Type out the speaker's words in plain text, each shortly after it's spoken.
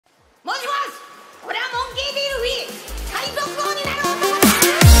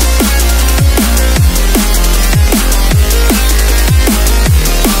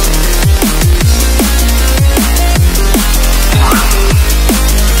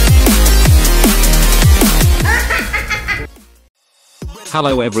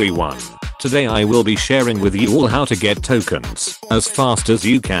Hello everyone. Today I will be sharing with you all how to get tokens as fast as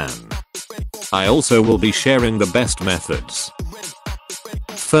you can. I also will be sharing the best methods.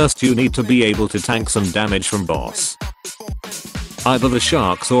 First, you need to be able to tank some damage from boss. Either the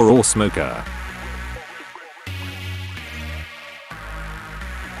sharks or smoker.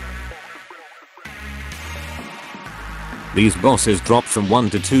 These bosses drop from 1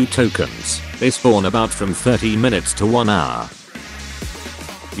 to 2 tokens. They spawn about from 30 minutes to 1 hour.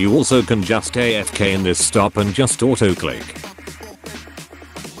 You also can just AFK in this stop and just auto click.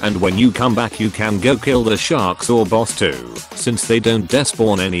 And when you come back you can go kill the sharks or boss too, since they don't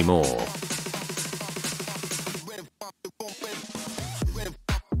despawn anymore.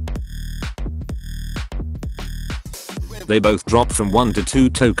 They both drop from 1 to 2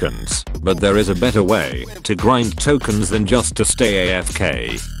 tokens, but there is a better way to grind tokens than just to stay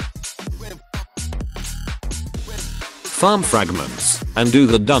AFK. Farm fragments and do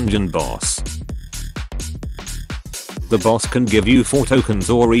the dungeon boss. The boss can give you 4 tokens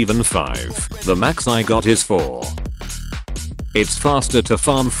or even 5. The max I got is 4. It's faster to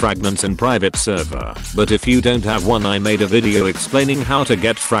farm fragments in private server, but if you don't have one, I made a video explaining how to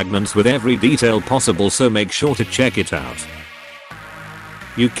get fragments with every detail possible, so make sure to check it out.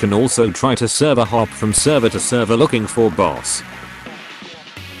 You can also try to server hop from server to server looking for boss.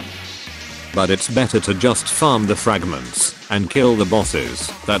 But it's better to just farm the fragments and kill the bosses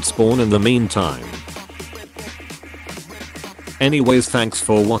that spawn in the meantime. Anyways, thanks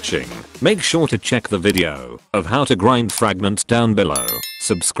for watching. Make sure to check the video of how to grind fragments down below.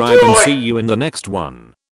 Subscribe and see you in the next one.